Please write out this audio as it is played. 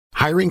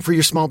Hiring for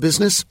your small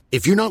business?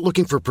 If you're not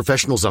looking for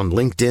professionals on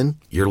LinkedIn,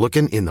 you're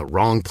looking in the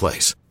wrong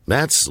place.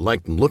 That's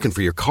like looking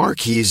for your car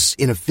keys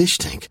in a fish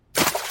tank.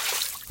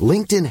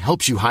 LinkedIn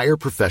helps you hire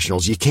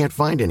professionals you can't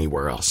find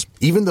anywhere else,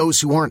 even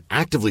those who aren't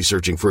actively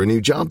searching for a new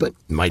job but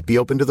might be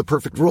open to the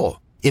perfect role.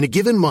 In a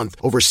given month,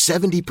 over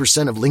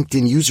 70% of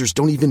LinkedIn users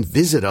don't even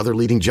visit other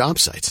leading job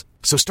sites.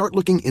 So start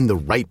looking in the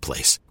right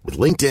place. With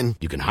LinkedIn,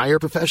 you can hire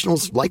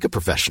professionals like a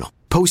professional.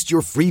 Post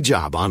your free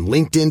job on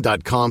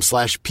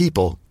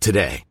linkedin.com/people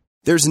today.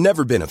 There's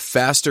never been a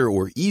faster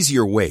or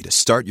easier way to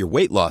start your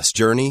weight loss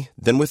journey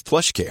than with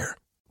PlushCare.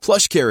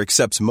 PlushCare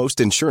accepts most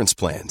insurance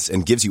plans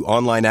and gives you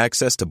online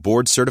access to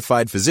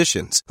board-certified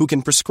physicians who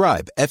can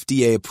prescribe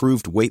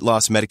FDA-approved weight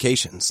loss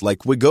medications like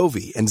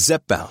Wegovy and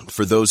Zepbound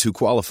for those who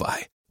qualify.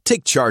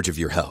 Take charge of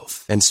your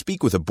health and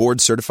speak with a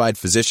board-certified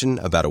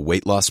physician about a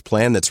weight loss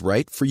plan that's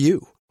right for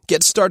you.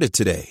 Get started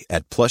today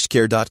at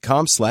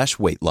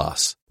plushcare.com/weight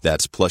loss.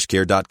 That's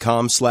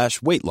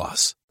plushcare.com/weight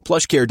loss.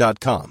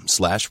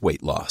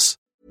 plushcare.com/weight loss.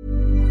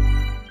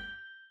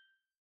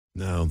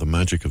 Now, the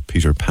magic of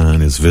Peter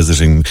Pan is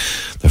visiting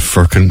the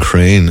Firkin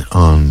crane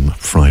on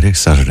Friday,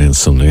 Saturday and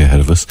Sunday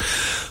ahead of us.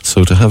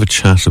 So to have a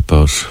chat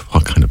about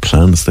what kind of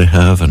plans they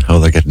have and how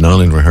they're getting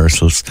on in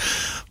rehearsals,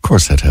 of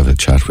course I'd have a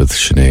chat with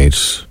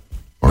Sinead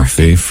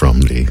Murphy from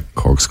the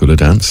Cork School of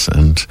Dance,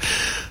 and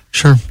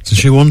sure, isn't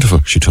she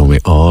wonderful? She told me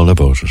all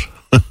about it.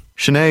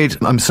 Sinead,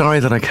 I'm sorry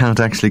that I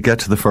can't actually get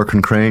to the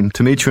Firkin crane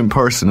to meet you in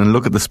person and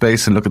look at the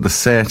space and look at the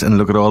set and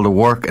look at all the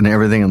work and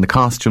everything and the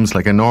costumes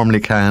like I normally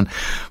can.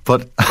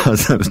 But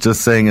as I was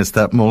just saying, it's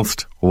that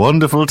most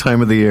wonderful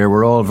time of the year.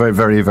 We're all very,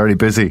 very, very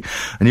busy.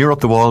 And you're up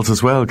the walls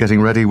as well,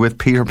 getting ready with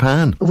Peter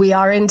Pan. We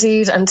are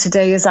indeed. And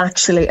today is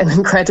actually an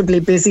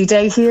incredibly busy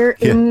day here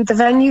in the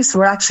venue. So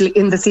we're actually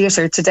in the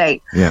theatre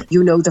today. Yeah.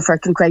 You know the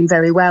Firkin crane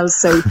very well.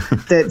 So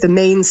the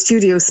main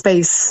studio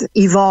space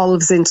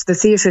evolves into the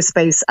theatre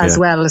space as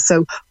well.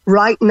 So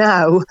right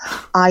now,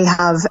 I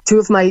have two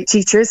of my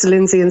teachers,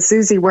 Lindsay and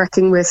Susie,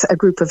 working with a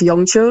group of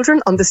young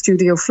children on the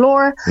studio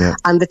floor. Yeah.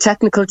 And the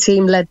technical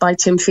team led by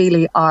Tim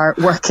Feely are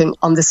working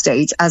on the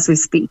stage as we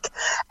speak.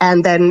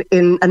 And then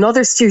in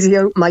another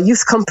studio, my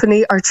youth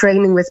company are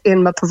training with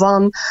Inma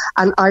Pavon,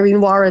 and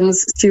Irene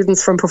Warren's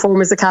students from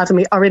Performers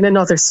Academy are in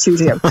another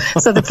studio.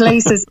 So the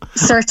place is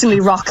certainly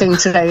rocking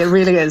today. It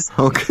really is.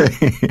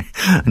 Okay.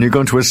 And you're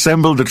going to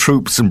assemble the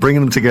troops and bring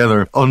them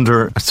together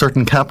under a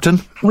certain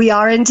captain? We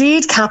are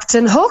indeed,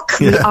 Captain Hook.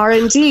 Yeah. We are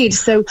indeed.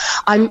 So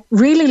I'm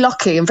really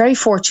lucky and very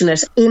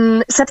fortunate.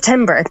 In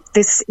September,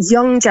 this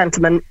young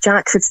gentleman,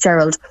 Jack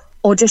Fitzgerald,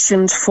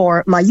 auditioned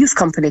for my youth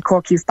company,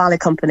 Cork Youth Ballet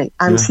Company,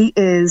 and he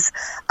is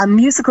a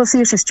musical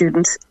theatre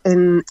student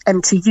in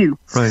MTU.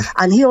 Right.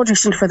 And he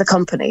auditioned for the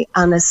company,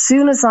 and as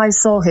soon as I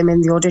saw him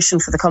in the audition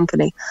for the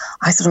company,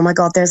 I said, oh my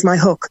God, there's my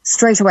Hook,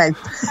 straight away.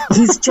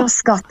 He's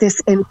just got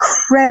this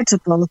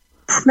incredible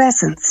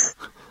presence.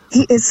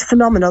 He is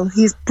phenomenal.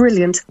 He's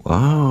brilliant.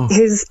 Wow.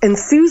 His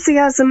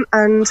enthusiasm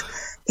and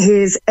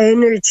his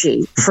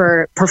energy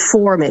for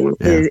performing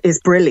is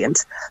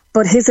brilliant.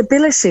 But his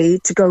ability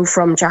to go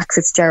from Jack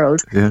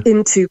Fitzgerald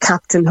into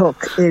Captain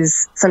Hook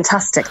is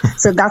fantastic.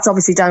 So that's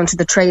obviously down to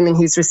the training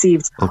he's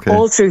received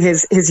all through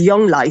his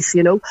young life,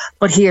 you know.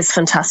 But he is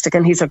fantastic,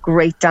 and he's a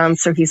great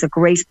dancer. He's a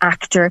great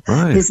actor.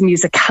 Right. His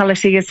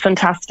musicality is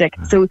fantastic.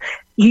 So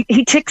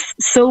he ticks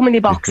so many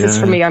boxes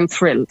for me. I'm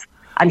thrilled.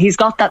 And he's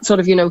got that sort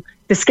of, you know,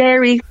 the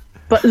scary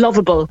but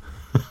lovable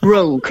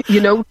rogue,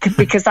 you know,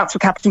 because that's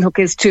what Captain Hook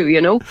is too,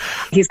 you know.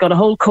 He's got a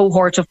whole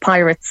cohort of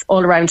pirates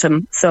all around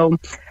him. So,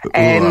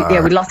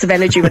 with lots of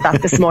energy with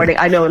that this morning.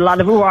 I know a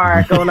lot of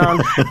ooh-ah going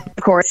on,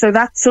 of course. So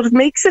that sort of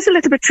makes it a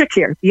little bit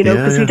trickier, you know,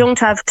 because we don't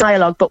have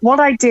dialogue. But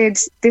what I did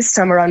this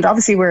time around,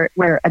 obviously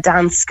we're a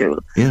dance school,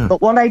 but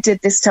what I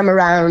did this time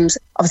around,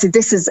 obviously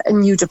this is a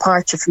new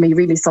departure for me,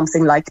 really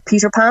something like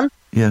Peter Pan.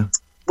 Yeah.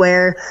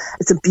 Where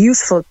it's a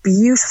beautiful,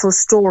 beautiful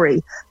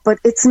story, but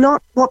it's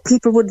not what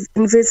people would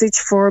envisage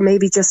for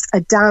maybe just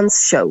a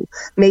dance show.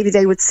 Maybe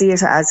they would see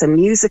it as a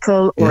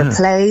musical or a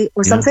play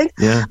or something.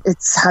 Yeah.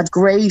 It's had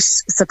great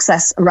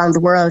success around the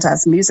world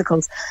as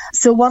musicals.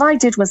 So what I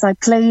did was I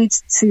played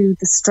to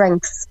the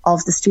strengths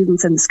of the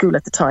students in the school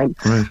at the time.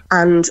 Right.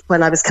 And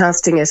when I was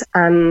casting it,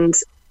 and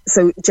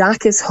so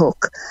Jack is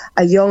Hook.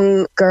 A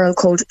young girl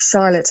called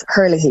Charlotte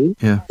Herlihy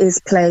is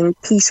playing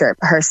Peter.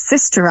 Her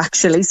sister,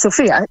 actually,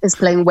 Sophia, is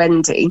playing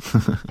Wendy.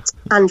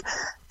 And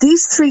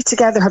these three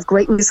together have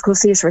great musical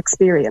theatre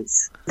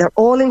experience. They're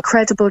all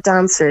incredible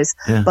dancers,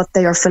 but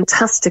they are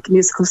fantastic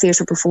musical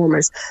theatre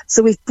performers.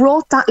 So we've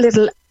brought that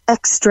little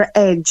extra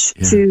edge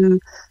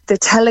to the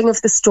telling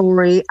of the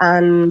story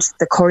and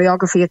the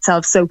choreography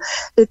itself. So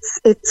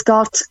it's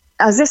got,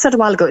 as I said a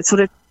while ago,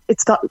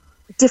 it's got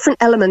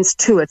different elements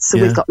to it. So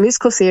we've got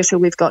musical theatre,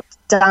 we've got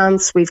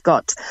dance, we've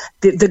got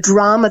the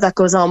drama that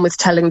goes on with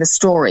telling the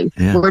story.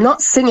 We're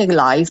not singing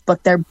live,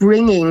 but they're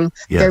bringing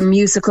their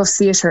musical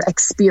theatre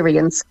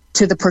experience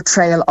to the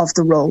portrayal of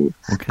the role.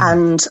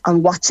 And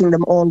I'm watching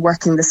them all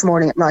working this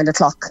morning at 9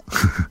 o'clock,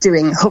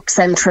 doing Hook's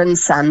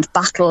entrance and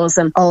battles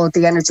and all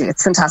the energy.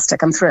 It's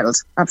fantastic. I'm thrilled.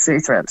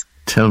 Absolutely thrilled.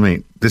 Tell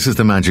me, this is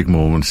the magic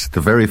moment,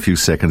 the very few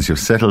seconds you've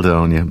settled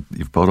down,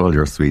 you've bought all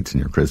your sweets and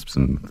your crisps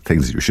and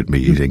things that you shouldn't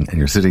be eating, and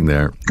you're sitting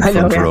there in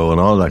front row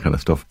and all that kind of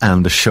stuff,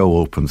 and the show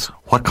opens.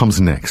 What comes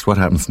next? What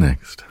happens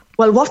next?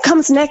 Well, what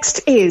comes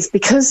next is,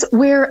 because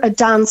we're a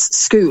dance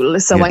school,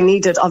 so I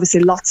needed obviously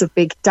lots of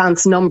big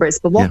dance numbers,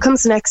 but what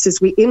comes next is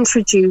we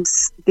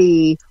introduce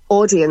the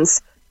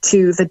audience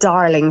to the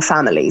Darling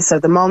family. So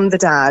the mom, the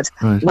dad,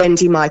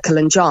 Wendy, Michael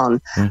and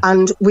John.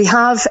 And we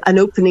have an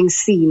opening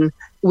scene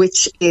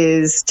which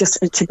is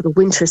just a typical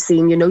winter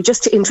scene, you know,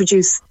 just to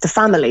introduce the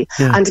family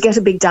and to get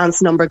a big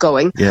dance number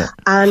going.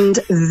 And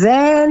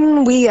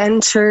then we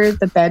enter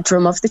the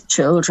bedroom of the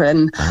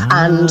children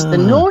and the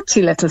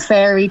naughty little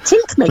fairy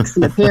Tink makes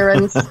an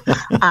appearance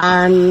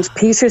and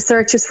Peter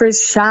searches for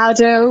his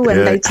shadow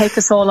and they take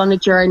us all on a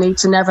journey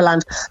to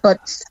Neverland.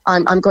 But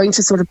I'm going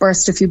to sort of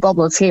burst a few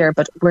bubbles here,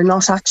 but we're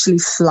not actually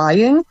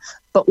flying.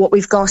 But what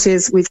we've got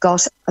is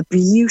a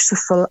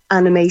beautiful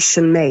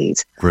animation made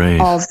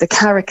of the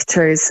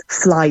characters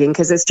flying.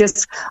 Because it's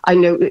just, I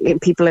know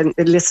people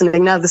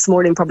listening now this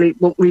morning probably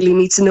won't really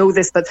need to know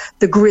this, but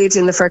the grid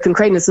in the Firkin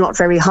crane is not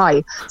very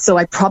high. So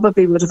I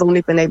probably would have only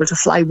been able to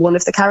fly one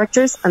of the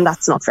characters, and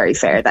that's not very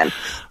fair then.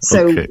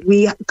 So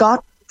we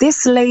got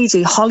this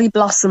lady, Holly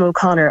Blossom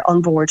O'Connor,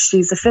 on board.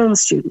 She's a film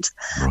student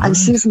and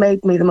she's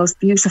made me the most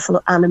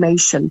beautiful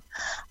animation.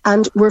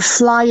 And we're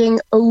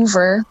flying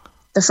over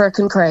the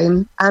Firkin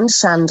crane and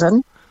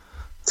Shandon,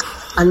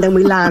 and then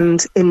we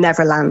land in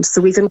Neverland. So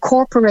we've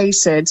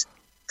incorporated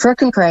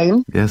Firkin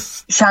crane,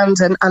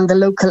 Shandon and the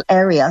local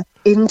area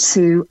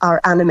into our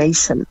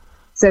animation.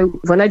 So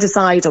when I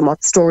decide on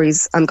what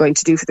stories I'm going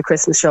to do for the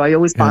Christmas show, I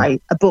always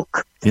buy a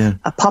book,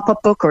 a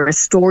pop-up book or a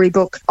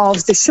storybook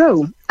of the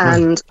show.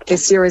 And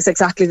this year is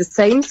exactly the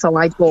same. So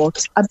I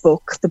bought a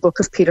book, the Book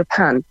of Peter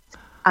Pan.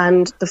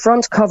 And the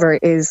front cover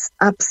is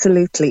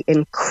absolutely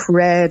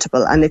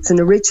incredible. And it's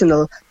an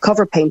original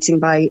cover painting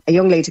by a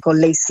young lady called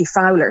Lacey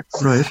Fowler.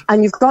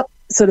 And you've got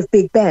sort of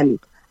Big Ben.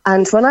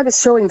 And when I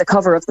was showing the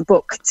cover of the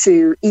book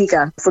to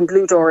Iga from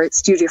Blue Door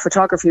Studio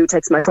Photography, who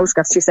takes my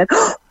photographs, she said,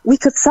 we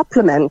could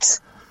supplement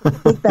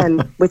Big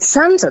Ben with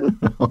Shandon.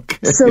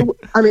 So,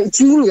 I mean,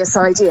 genius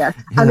idea.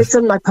 And it's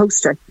on my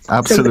poster.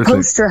 So the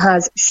poster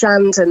has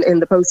Shandon in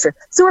the poster.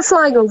 So we're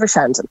flying over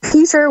Shandon.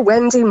 Peter,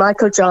 Wendy,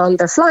 Michael, John,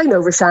 they're flying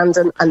over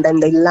Shandon and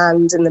then they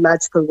land in the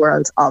magical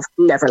world of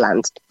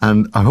Neverland.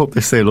 And I hope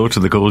they say hello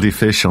to the goldie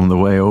fish on the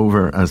way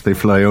over as they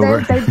fly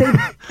over.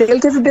 They'll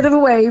give a bit of a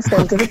wave.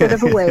 They'll give a bit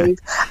of a wave.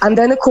 And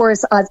then, of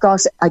course, I've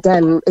got,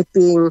 again, it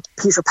being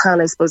Peter Pan,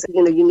 I suppose,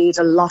 you know, you need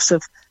a lot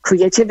of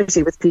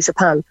creativity with Peter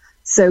Pan.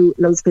 So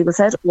loads of people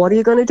said, what are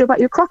you going to do about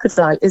your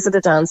crocodile? Is it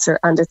a dancer?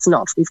 And it's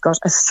not. We've got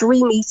a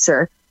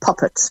 3-meter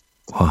puppet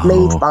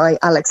made by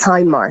Alex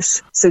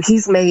Hindmarsh. So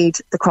he's made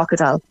the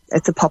crocodile.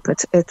 It's a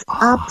puppet. It's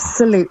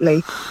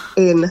absolutely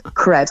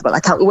incredible. I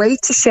can't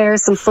wait to share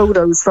some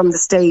photos from the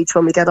stage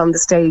when we get on the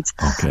stage.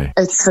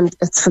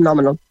 It's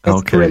phenomenal.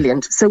 It's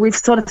brilliant. So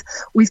we've got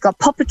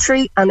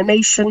puppetry,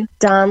 animation,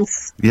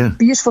 dance,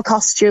 beautiful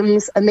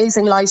costumes,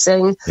 amazing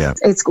lighting.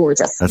 It's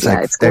gorgeous.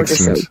 It's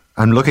gorgeous. Excellent.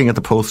 I'm looking at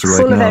the poster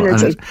right now,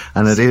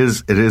 and it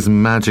is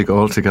magic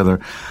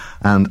altogether.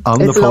 And on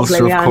the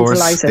poster, of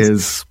course,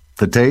 is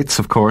the dates,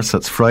 of course.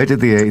 That's Friday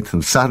the 8th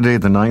and Saturday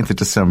the 9th of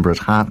December at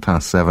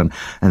 7:30,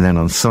 and then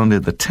on Sunday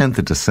the 10th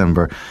of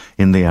December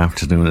in the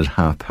afternoon at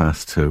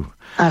 2:30.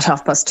 At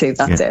 2:30,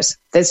 that's it.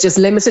 There's just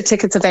limited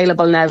tickets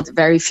available now,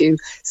 very few.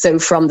 So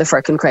from the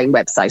Firkin Crane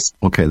website.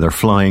 Okay, they're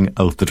flying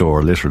out the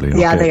door, literally.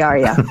 Yeah, they are,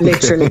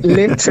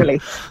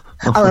 literally.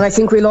 Oh, and I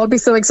think we'll all be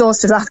so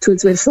exhausted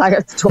afterwards we'll fly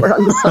out the door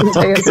on the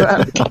Sunday as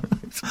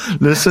well.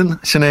 Listen,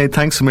 Sinead,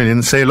 thanks a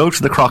million. Say hello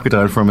to the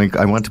crocodile for me.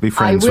 I want to be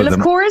friends with them.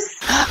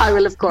 I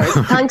will, of course.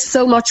 Thanks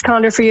so much,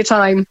 Conor, for your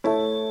time.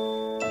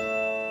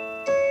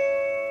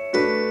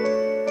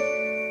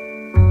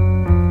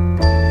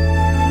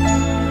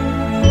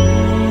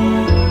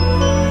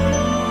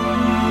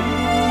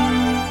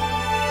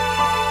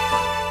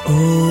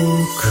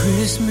 Oh,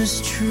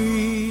 Christmas tree.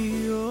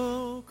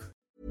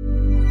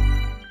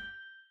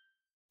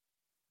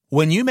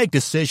 When you make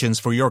decisions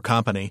for your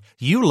company,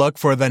 you look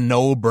for the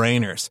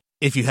no-brainers.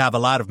 If you have a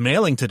lot of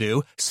mailing to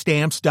do,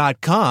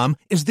 Stamps.com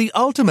is the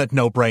ultimate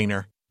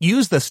no-brainer.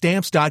 Use the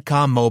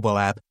Stamps.com mobile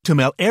app to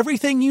mail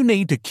everything you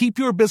need to keep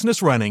your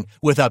business running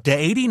with up to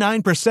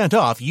 89%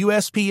 off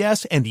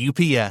USPS and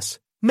UPS.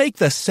 Make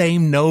the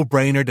same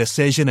no-brainer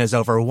decision as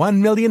over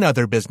 1 million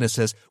other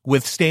businesses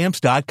with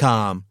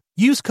Stamps.com.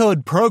 Use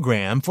code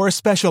PROGRAM for a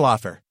special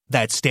offer.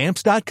 That's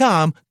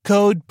Stamps.com,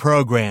 code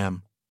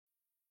PROGRAM.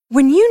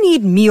 When you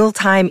need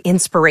mealtime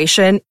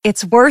inspiration,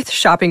 it's worth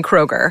shopping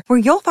Kroger, where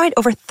you'll find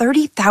over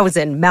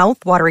 30,000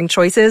 mouth-watering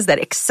choices that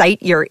excite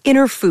your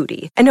inner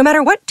foodie. And no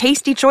matter what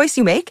tasty choice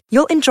you make,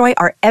 you'll enjoy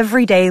our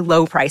everyday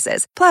low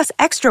prices, plus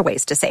extra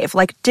ways to save,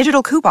 like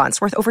digital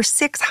coupons worth over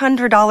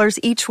 $600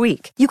 each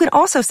week. You can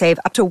also save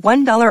up to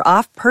 $1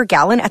 off per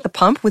gallon at the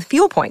pump with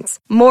fuel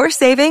points. More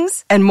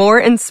savings and more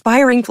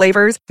inspiring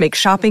flavors make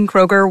shopping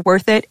Kroger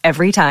worth it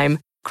every time.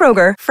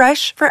 Kroger,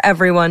 fresh for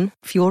everyone.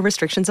 Fuel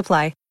restrictions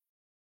apply.